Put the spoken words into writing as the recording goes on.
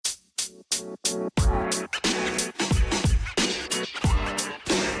Hello,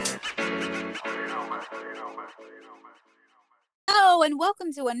 and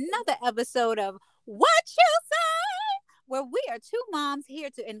welcome to another episode of What You Say, where we are two moms here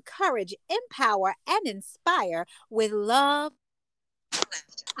to encourage, empower, and inspire with love.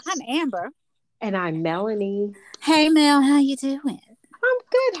 I'm Amber. And I'm Melanie. Hey, Mel, how you doing? I'm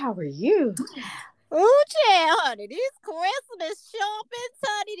good. How are you? Oh, yeah, honey, this Christmas shopping,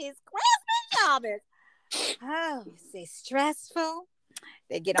 honey, this Christmas shopping. Oh, it's stressful.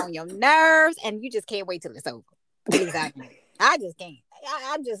 They get on your nerves, and you just can't wait till it's over. At least I just can't.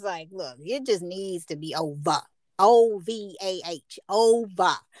 I'm just like, look, it just needs to be over. OVAH,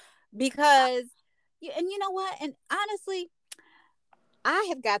 over. Because, and you know what? And honestly, I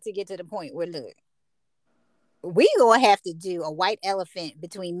have got to get to the point where, look, we gonna have to do a white elephant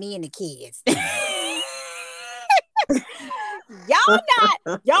between me and the kids.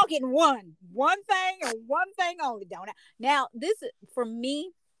 y'all getting one thing and one thing only, don't I? Now, this for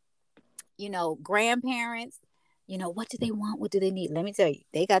me, grandparents, what do they want? What do they need? Let me tell you,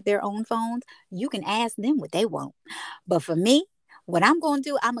 they got their own phones. You can ask them what they want. But for me, what I'm going to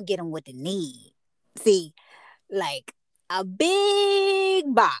do, I'm going to get them what they need. See, like a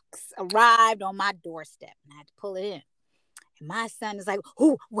big box arrived on my doorstep and I had to pull it in. And my son is like,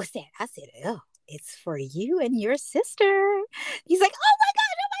 "Oh, what's that?" I said, "Oh, it's for you and your sister." He's like, "Oh my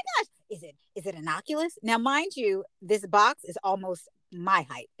gosh. Is it an Oculus?" Now, mind you, this box is almost my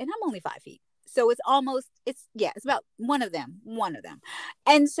height and I'm only 5 feet. So it's about one of them.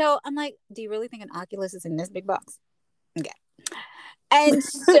 And so I'm like, "Do you really think an Oculus is in this big box?" Okay. And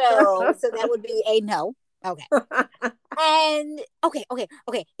so that would be a no. Okay. And okay.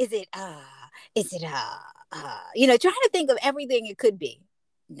 Is it trying to think of everything it could be.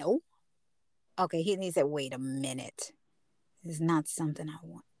 No. Okay. He said, "Wait a minute. It's not something I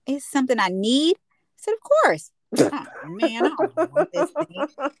want. It's something I need." I said, "Of course." "Oh man, I don't want this thing."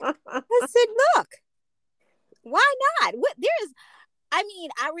 I said, "Look, why not?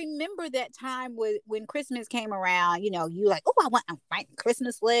 I remember that time when Christmas came around, you like, "Oh, I'm writing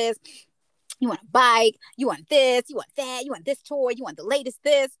Christmas list. You want a bike, you want this, you want that, you want this toy, you want the latest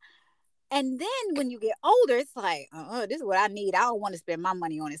this." And then when you get older, it's like, "Oh, this is what I need. I don't want to spend my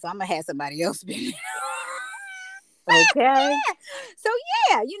money on it, so I'm gonna have somebody else spend it." Okay. So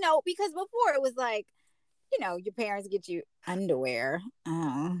because before it was like, your parents get you underwear.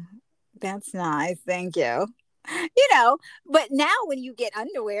 "Oh, that's nice. Thank you." But now when you get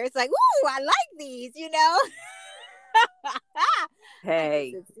underwear, it's like, "Ooh, I like these,"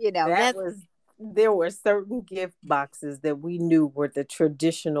 Hey, that's there were certain gift boxes that we knew were the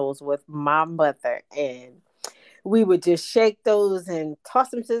traditionals with my mother, and we would just shake those and toss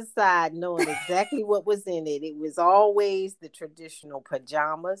them to the side, knowing exactly what was in it. It was always the traditional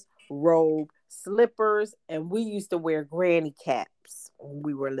pajamas, robe, slippers, and we used to wear granny caps when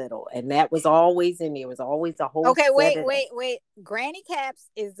we were little, and that was always in there. It was always a whole okay. set of them. Wait. Granny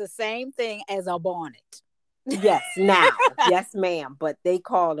caps is the same thing as a bonnet. Yes, now, yes, ma'am. But they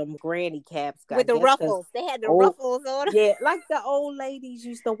called them granny caps, I With the guess, ruffles. They had the ruffles on them. yeah, like the old ladies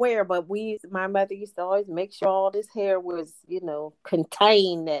used to wear. But my mother used to always make sure all this hair was,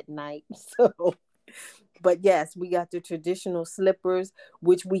 contained that night. So, but yes, we got the traditional slippers,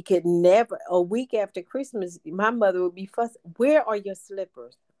 which we could never. A week after Christmas, my mother would be fussing. "Where are your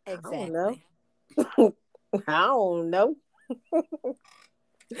slippers?" Exactly. I don't know. I don't know.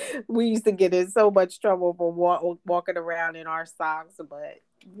 We used to get in so much trouble for walking around in our socks, but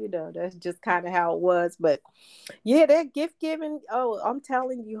that's just kind of how it was. But yeah, that gift giving, oh, I'm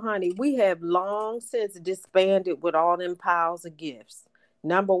telling you, honey, we have long since disbanded with all them piles of gifts.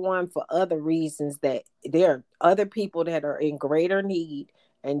 Number one, for other reasons, that there are other people that are in greater need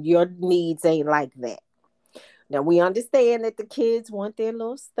and your needs ain't like that. Now, we understand that the kids want their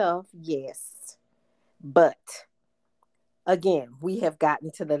little stuff, yes, but again, we have gotten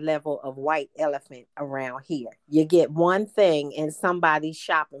to the level of white elephant around here. You get one thing and somebody's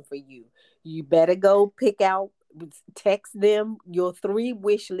shopping for you. You better go text them your 3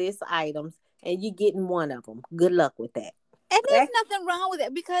 wish list items, and you're getting one of them. Good luck with that. And there's Okay? nothing wrong with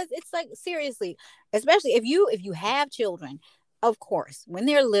it, because it's like, seriously, especially if you have children, of course, when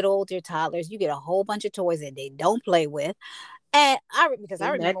they're little, they're toddlers, you get a whole bunch of toys that they don't play with. And because I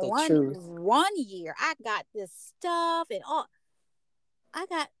Isn't that remember the one truth? one year I got this stuff and all. I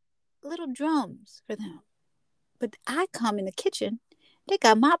got little drums for them, but I come in the kitchen, they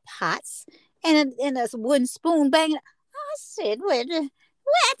got my pots and a wooden spoon banging. I said, what?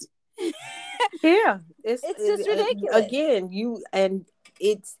 Yeah, It's just ridiculous. again,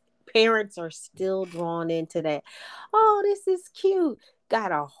 it's parents are still drawn into that. "Oh, this is cute."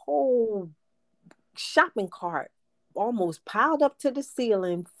 Got a whole shopping cart almost piled up to the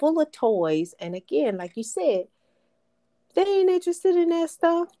ceiling full of toys. And again, like you said, they ain't interested in that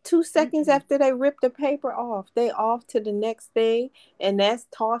stuff. 2 seconds Mm-mm. after they rip the paper off, they off to the next thing, and that's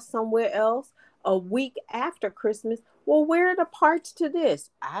tossed somewhere else. A week after Christmas, well, where are the parts to this?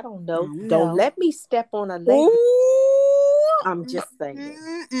 I don't I know. don't Don't know. let me step on a Lego. Ooh. I'm just saying.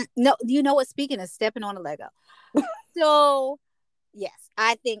 No, you know what? Speaking of stepping on a Lego, so yes,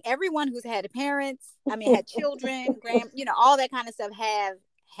 I think everyone who's had parents, I mean, had children, all that kind of stuff, have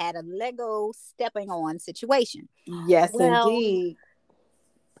had a Lego stepping on situation. Yes, Well, indeed.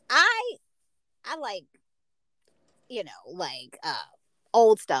 I I like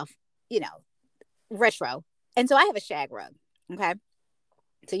old stuff, you know, retro, and so I have a shag rug. Okay,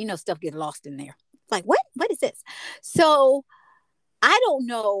 so stuff gets lost in there. Like what? What is this? So I don't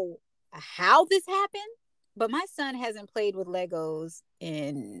know how this happened, but my son hasn't played with Legos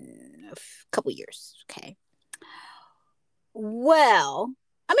in a couple years. Okay. Well,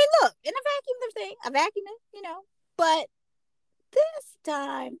 I mean, look, and I vacuumed the thing. I vacuumed it. But this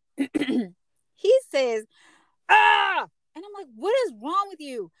time he says, ah, and I'm like, what is wrong with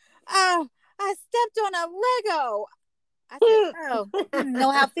you? Oh, I stepped on a Lego. I said, oh, you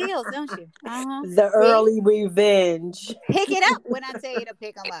know how it feels, don't you? Uh-huh. The See? early revenge. Pick it up when I tell you to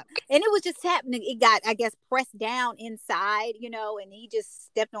pick them up. And it was just happening. It got, I guess, pressed down inside, and he just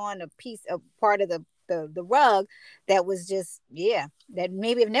stepped on a piece of part of the rug that was just, yeah, that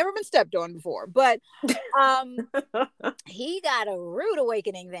maybe have never been stepped on before. But um he got a rude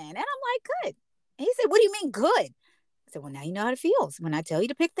awakening then. And I'm like, good. And he said, what do you mean good? I said, well, now you know how it feels when I tell you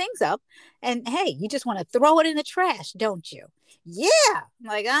to pick things up. And hey, you just want to throw it in the trash, don't you? Yeah. I'm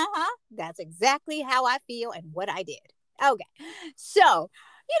like, uh-huh. That's exactly how I feel and what I did. Okay. So,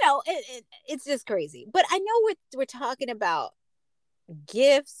 it's just crazy. But I know we're talking about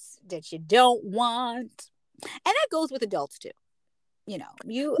gifts that you don't want. And that goes with adults too. You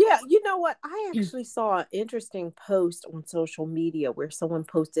Yeah, you know what? I actually saw an interesting post on social media where someone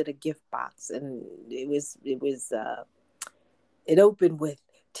posted a gift box, and it opened with,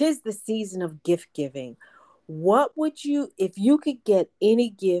 "'Tis the season of gift giving. What would you, if you could get any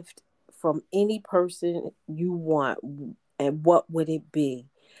gift from any person you want, and what would it be?"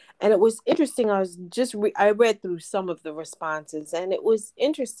 And it was interesting. I read through some of the responses, and it was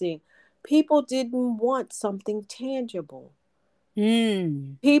interesting. People didn't want something tangible.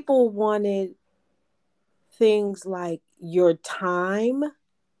 mm, People wanted things like your time,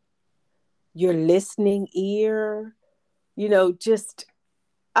 your listening ear, just,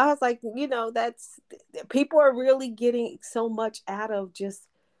 I was like, that's, people are really getting so much out of just,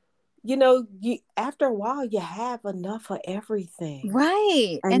 after a while you have enough of everything,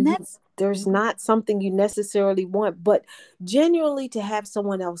 right. And and that's there's not something you necessarily want, but genuinely to have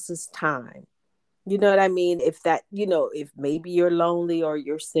someone else's time. You know what I mean? If that, if maybe you're lonely or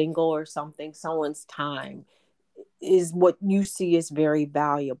you're single or something, someone's time is what you see as very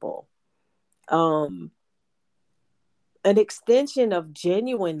valuable. Um, an extension of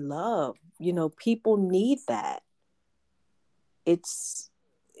genuine love. People need that. It's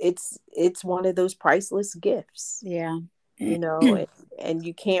it's one of those priceless gifts. yeah. You know, and, and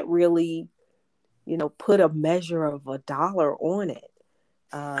you can't really, put a measure of a dollar on it.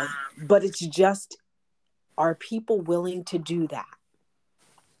 But it's just, are people willing to do that?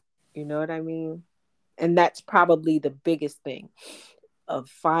 You know what I mean? And that's probably the biggest thing, of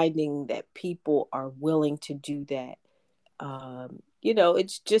finding that people are willing to do that.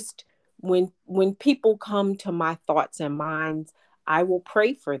 It's just, when people come to my thoughts and minds, I will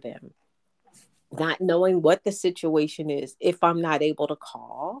pray for them, not knowing what the situation is. If I'm not able to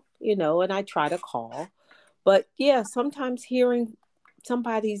call, and I try to call, but yeah, sometimes hearing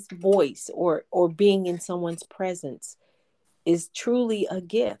somebody's voice, or being in someone's presence, is truly a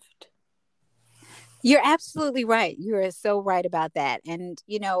gift. You're absolutely right. You are so right about that. And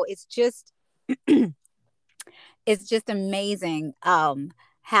it's just amazing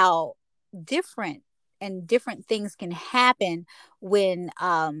how different different things can happen when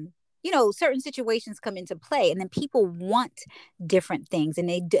certain situations come into play, and then people want different things, and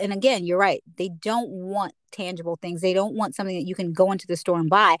again, you're right, they don't want tangible things, they don't want something that you can go into the store and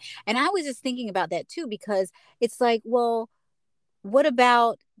buy. And I was just thinking about that too, because it's like, well, what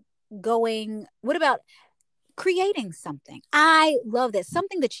about what about creating something? I love that.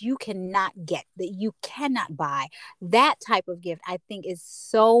 Something that you cannot get, that you cannot buy. That type of gift, I think, is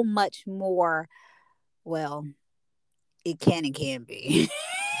so much more, well, it can be.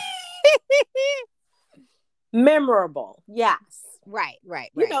 Memorable, yes. Right,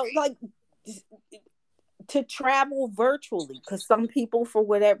 right, right. Like, to travel virtually, because some people, for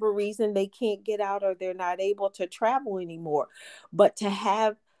whatever reason, they can't get out or they're not able to travel anymore, but to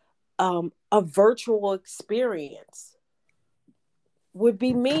have a virtual experience would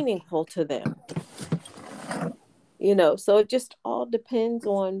be meaningful to them. So it just all depends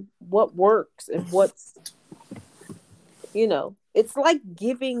on what works and it's like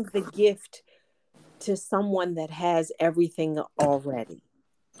giving the gift to someone that has everything already.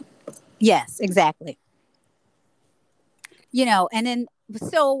 Yes, exactly. And then,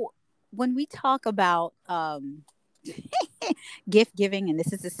 so when we talk about gift giving, and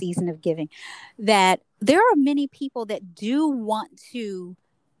this is the season of giving, that there are many people that do want to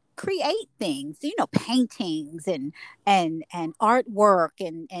create things, paintings and artwork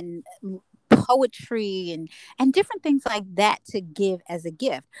and poetry and different things like that to give as a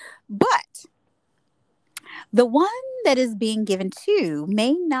gift. But the one that is being given to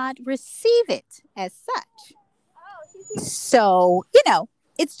may not receive it as such. So,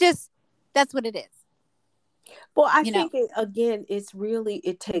 it's just, that's what it is. Well, I think again,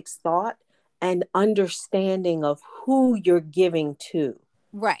 it takes thought and understanding of who you're giving to.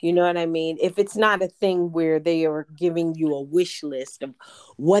 Right. You know what I mean? If it's not a thing where they are giving you a wish list of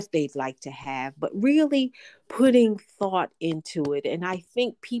what they'd like to have, but really putting thought into it. And I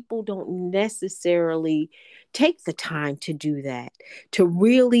think people don't necessarily take the time to do that, to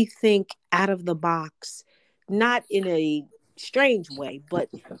really think out of the box, not in a strange way, but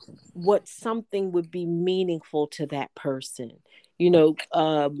what something would be meaningful to that person. You know,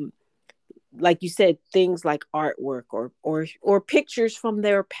 like you said, things like artwork or pictures from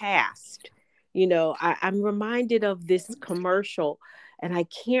their past. I'm reminded of this commercial, and I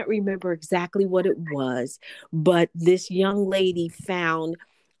can't remember exactly what it was, but this young lady found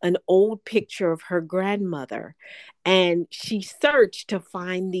an old picture of her grandmother, and she searched to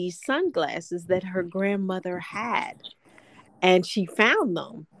find these sunglasses that her grandmother had, and she found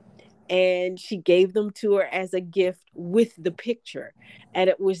them, and she gave them to her as a gift with the picture. And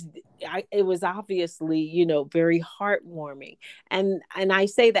it was obviously, very heartwarming. And I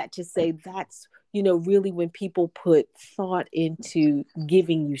say that to say that's, really when people put thought into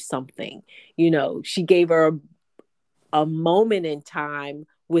giving you something. She gave her a moment in time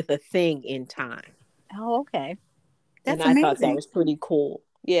with a thing in time. Oh, okay. And That's I thought that amazing. was pretty cool.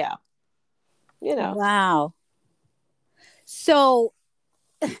 Yeah. you know Wow. So,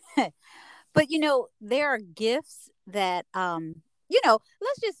 but there are gifts that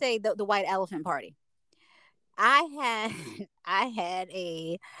let's just say the white elephant party. I had I had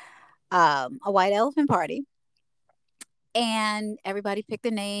a white elephant party, and everybody picked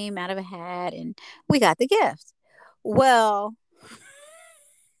a name out of a hat, and we got the gifts. Well,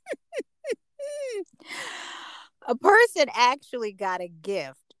 a person actually got a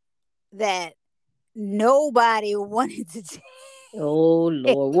gift that nobody wanted to Oh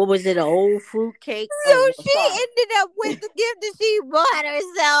take. Lord, what was it? An old fruit cake? So Oh, I'm she sorry. ended up with the gift that she bought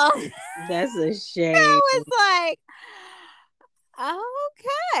herself. That's a I shame. was like,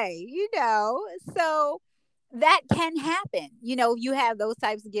 okay, so that can happen. You have those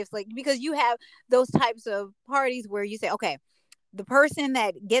types of gifts, like, because you have those types of parties where you say, okay, the person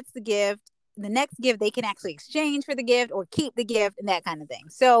that gets the gift, the next gift, they can actually exchange for the gift or keep the gift and that kind of thing.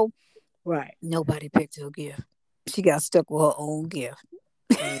 So Right. nobody picked her gift. She got stuck with her own gift.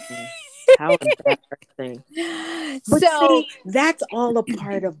 Mm. How embarrassing. But So, see, that's all a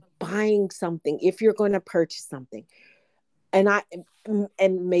part of buying something. If you're going to purchase something, and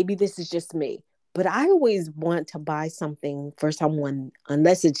and maybe this is just me, but I always want to buy something for someone,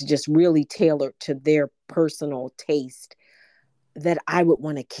 unless it's just really tailored to their personal taste, that I would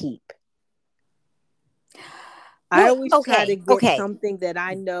want to keep. I well, always try to okay, get okay. something that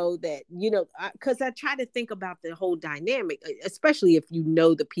I know that, because I try to think about the whole dynamic, especially if you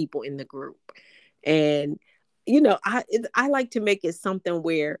know the people in the group. And, I like to make it something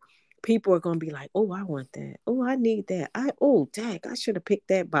where people are going to be like, oh, I want that. Oh, I need that. Dang, I should have picked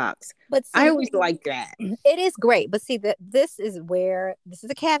that box. But I see, always like that. it is great. But see, that this is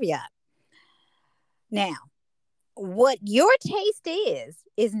a caveat. Now, what your taste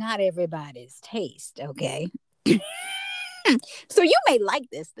is not everybody's taste, okay? So you may like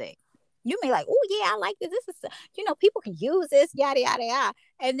this thing. You may like, oh yeah, I like this. This is, people can use this, yada yada yada.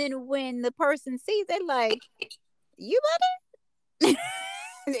 And then when the person sees it, like, you butter?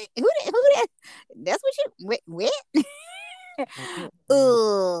 Who that? That's what you what?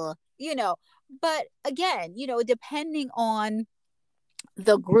 But again, depending on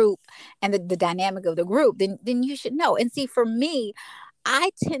the group and the dynamic of the group, then you should know. And see, for me, I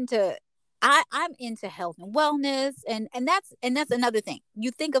tend to I'm into health and wellness, and that's another thing.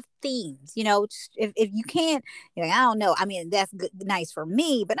 You think of themes, if you can't, I don't know. I mean, that's good, nice for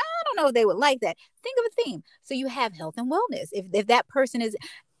me, but I don't know if they would like that. Think of a theme. So you have health and wellness. If that person is,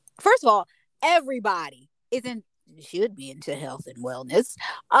 first of all, everybody isn't should be into health and wellness.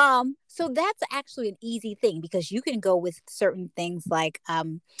 So that's actually an easy thing because you can go with certain things like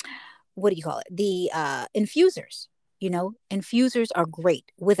what do you call it? The infusers. Infusers are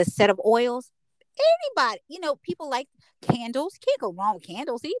great with a set of oils. Anybody, people like candles. Can't go wrong with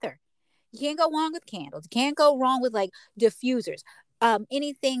candles either. You can't go wrong with candles. You can't go wrong with like diffusers.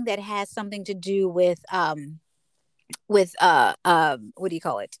 Anything that has something to do with what do you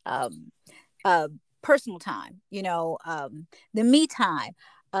call it? Uh Personal time, the me time,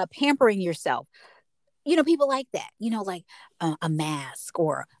 pampering yourself. People like that, like a mask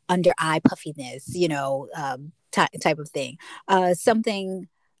or under eye puffiness, type of thing. Something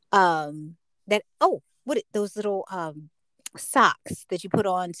that, oh, those little socks that you put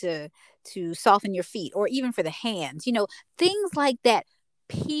on to soften your feet, or even for the hands, things like that.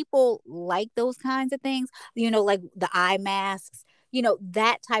 People like those kinds of things, like the eye masks,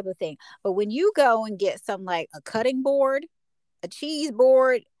 that type of thing. But when you go and get some, like a cutting board, a cheese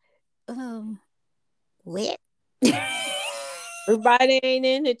board, um, what? Everybody ain't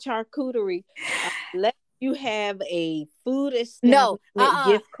into charcuterie. Let you have a food No, establishment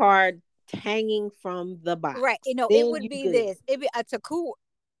gift card hanging from the right. box. It Then would you be good. this. It'd be a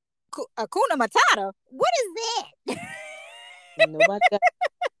kuna matata. What is that? Nobody got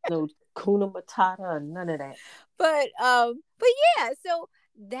no kuna matata or none of that. But yeah, so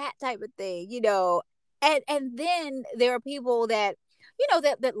that type of thing, and then there are people that,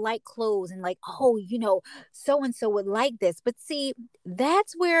 that like clothes and like, oh, so and so would like this. But see,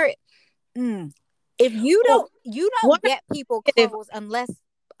 that's where, mm, if Well, you one don't get people if clothes unless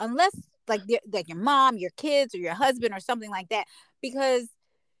like your mom, your kids, or your husband or something like that, because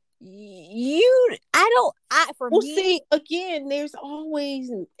I don't, for Well, me. see, again, there's always,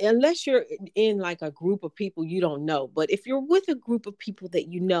 unless you're in like a group of people you don't know, but if you're with a group of people that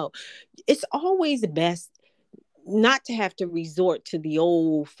you know, it's always best not to have to resort to the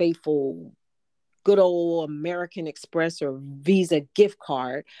old faithful good old American Express or Visa gift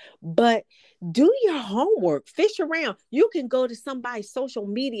card, but do your homework, fish around. You can go to somebody's social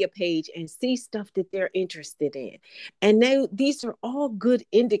media page and see stuff that they're interested in. And these are all good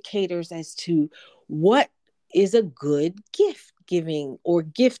indicators as to what is a good gift giving or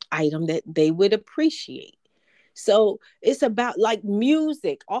gift item that they would appreciate. So it's about like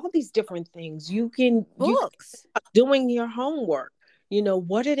music, all these different things. You can Books. doing your homework.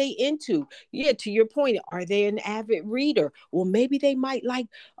 What are they into? Yeah, to your point, are they an avid reader? Well, maybe they might like,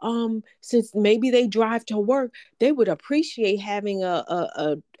 since maybe they drive to work, they would appreciate having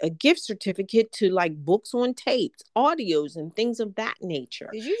a gift certificate to like books on tapes, audios, and things of that nature.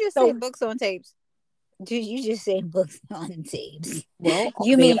 Did you just say So, books on tapes? Did you just say books on tapes? well,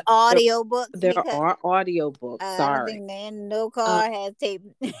 You mean audio books? there Because are audio books. I don't Sorry. think man, no Uh, car has tape.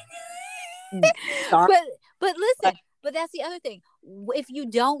 sorry. But listen, but that's the other thing. If you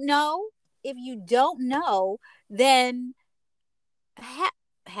don't know, then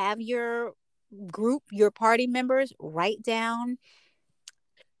have your group, your party members write down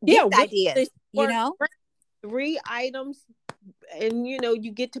Yeah, gift what they ideas. were three items, and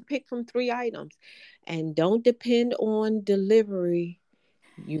you get to pick from three items, and don't depend on delivery.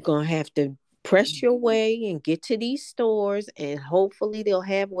 You're gonna have to press your way and get to these stores, and hopefully they'll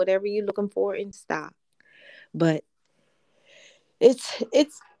have whatever you're looking for in stock. But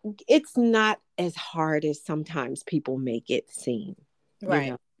it's not as hard as sometimes people make it seem. you Right.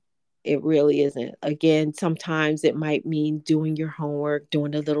 know It really isn't. Again, sometimes it might mean doing your homework,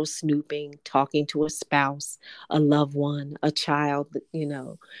 doing a little snooping, talking to a spouse, a loved one, a child,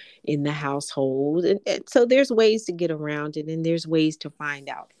 in the household. And so there's ways to get around it, and there's ways to find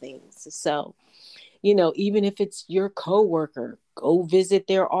out things. So, even if it's your coworker, go visit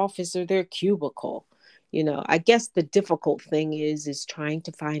their office or their cubicle. I guess the difficult thing is trying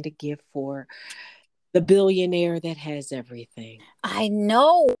to find a gift for the billionaire that has everything. I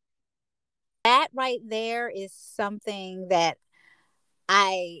know that right there is something that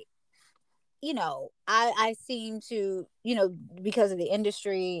I I seem to, because of the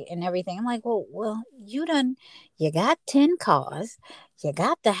industry and everything. I'm like, well, you got 10 cars, you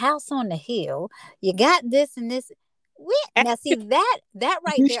got the house on the hill, you got this and this. Now, see that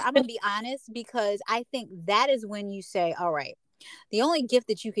right You there. I'm should. gonna be honest, because I think that is when you say, all right, the only gift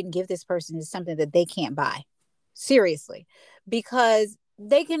that you can give this person is something that they can't buy. Seriously, because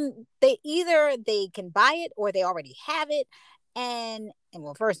they either they can buy it or they already have it, And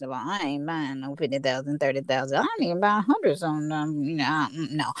well, first of all, I ain't buying no 50,000, 30,000. I ain't even buying hundreds on them.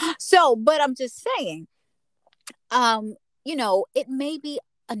 No. So, but I'm just saying, um, it may be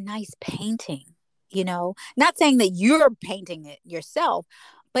a nice painting. Not saying that you're painting it yourself,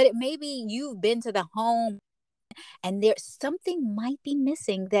 but it maybe you've been to the home and there's something might be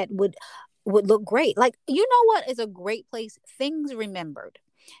missing that would look great. Like, what is a great place? Things Remembered.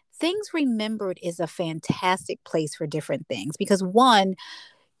 Things Remembered is a fantastic place for different things because one,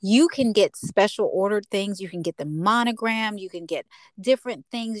 you can get special ordered things, you can get them monogrammed, you can get different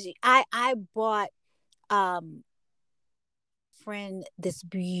things. I bought um friend this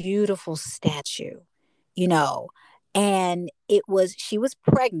beautiful statue, you know, and she was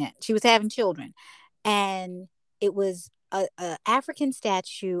pregnant, she was having children, and it was a African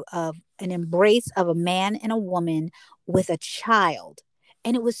statue of an embrace of a man and a woman with a child.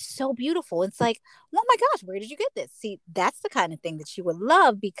 And it was so beautiful. It's like, oh my gosh, where did you get this? See, that's the kind of thing that she would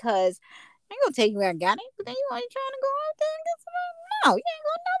love because I ain't gonna tell you where I got it, but then you ain't trying to go out there and get some. No, you ain't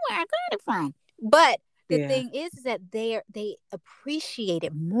gonna know where I got it from. But the Yeah. thing is that they appreciate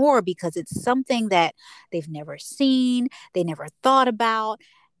it more because it's something that they've never seen, they never thought about,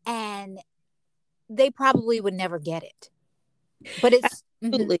 and they probably would never get it. But it's mhm,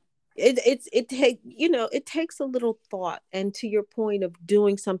 Absolutely. It takes a little thought, and to your point of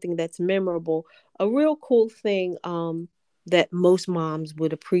doing something that's memorable, a real cool thing that most moms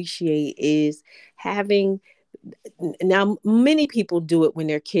would appreciate is having. Now many people do it when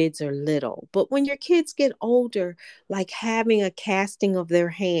their kids are little, but when your kids get older, like having a casting of their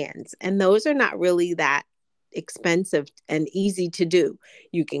hands, and those are not really that expensive and easy to do.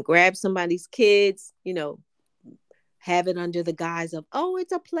 You can grab somebody's kids, have it under the guise of, oh,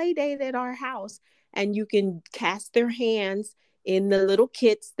 it's a play date at our house, and you can cast their hands in the little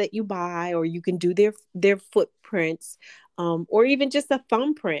kits that you buy, or you can do their footprints, or even just a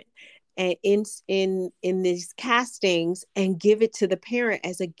thumbprint, and in these castings, and give it to the parent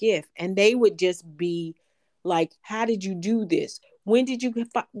as a gift, and they would just be like, how did you do this? When did you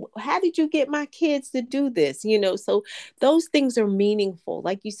how did you get my kids to do this? So those things are meaningful,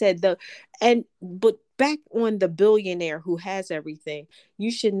 like you said. But back on the billionaire who has everything,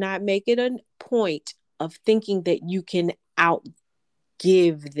 you should not make it a point of thinking that you can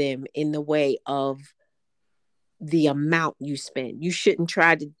outgive them in the way of the amount you spend. You shouldn't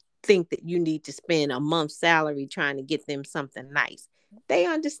try to think that you need to spend a month's salary trying to get them something nice. They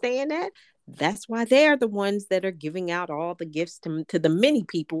understand that. That's why they're the ones that are giving out all the gifts to the many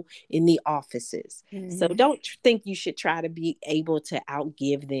people in the offices. So mhm, don't think you should try to be able to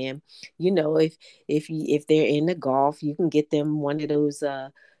outgive them. If they're into golf, you can get them one of those uh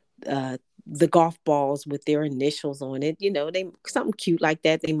the golf balls with their initials on it. They something cute like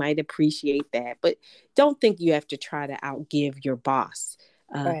that. They might appreciate that. But don't think you have to try to outgive your boss.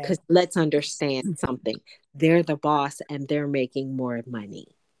 right. Because let's understand something. They're the boss and they're making more money.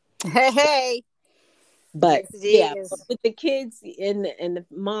 Hey, hey. But Yes, it yeah, but is. with the kids and the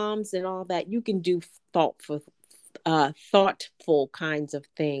moms and all that, you can do thoughtful kinds of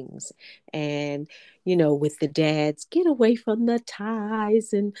things. And with the dads, get away from the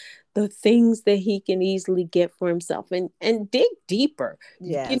ties and the things that he can easily get for himself, and dig deeper.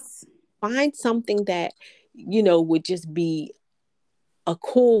 Yes. Find something that would just be a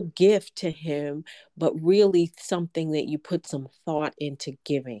cool gift to him, but really something that you put some thought into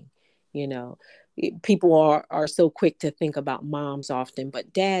giving. you know People are so quick to think about moms often,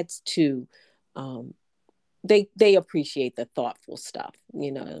 but dads too. Um, they appreciate the thoughtful stuff,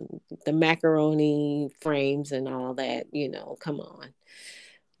 the macaroni frames and all that. Come on.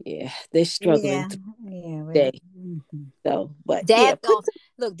 Yeah, they're struggling Yeah. Yeah. today. Mhm. So, but yeah, Dads,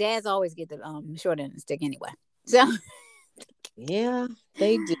 look, dads always get the short end of the stick anyway. So yeah,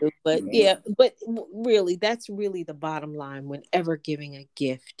 they do. But yeah. yeah, but really, that's really the bottom line whenever giving a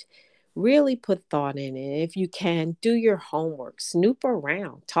gift. Really put thought in it. If you can, do your homework, snoop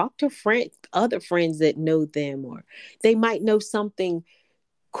around, talk to other friends that know them, or they might know something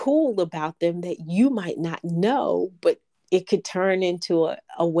cool about them that you might not know, but it could turn into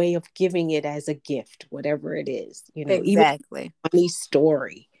a way of giving it as a gift, whatever it is, even Exactly. a funny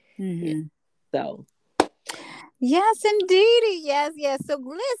story. Yeah. Hmm. So, Yes, indeedy. Yes, yes. So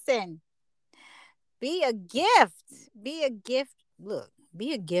listen, be a gift. Be a gift. Look,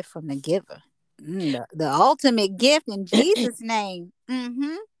 be a gift from the giver. The ultimate gift in Jesus' name.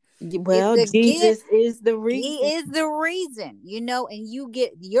 It's well, the gift. Jesus is the He reason. is the reason, and you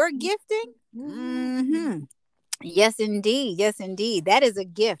get your gifting. Yes, indeed. Yes, indeed. That is a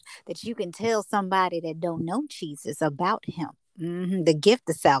gift that you can tell somebody that don't know Jesus about him. The gift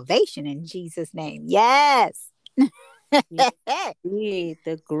of salvation in Jesus' name. Yes. Yeah, yeah,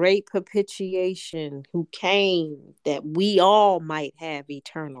 the great propitiation who came that we all might have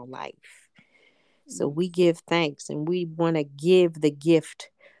eternal life. So we give thanks and we want to give the gift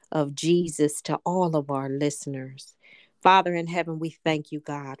of Jesus to all of our listeners. Father in heaven, we thank you,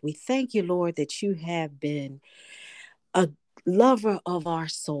 God. We thank you, Lord, that you have been a lover of our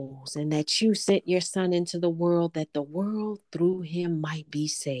souls and that you sent your son into the world that the world through him might be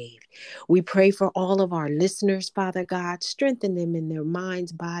saved. We pray for all of our listeners, Father God, strengthen them in their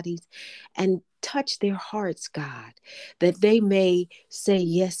minds, bodies, and touch their hearts, God, that they may say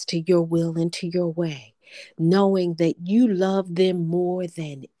yes to your will and to your way, knowing that you love them more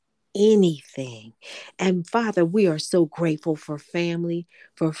than anything. And Father, we are so grateful for family,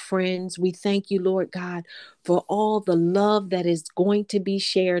 for friends. We thank you, Lord God, for all the love that is going to be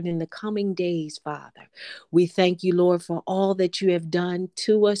shared in the coming days, Father. We thank you, Lord, for all that you have done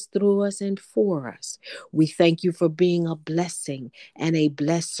to us, through us, and for us. We thank you for being a blessing and a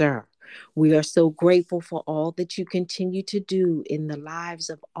blesser. We are so grateful for all that you continue to do in the lives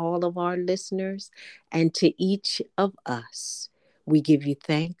of all of our listeners and to each of us. We give you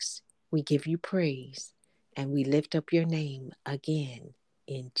thanks, we give you praise, and we lift up your name again.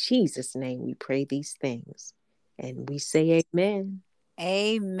 In Jesus' name, we pray these things. And we say amen.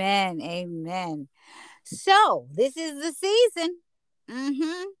 Amen. Amen. So this is the season.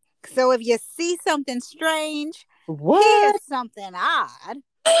 Mm-hmm. So if you see something strange, hear What? something odd,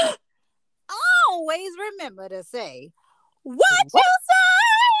 always remember to say, "What What?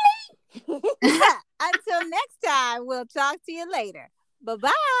 you say?" Until next time, we'll talk to you later. Bye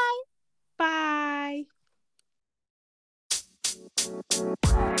bye. Bye.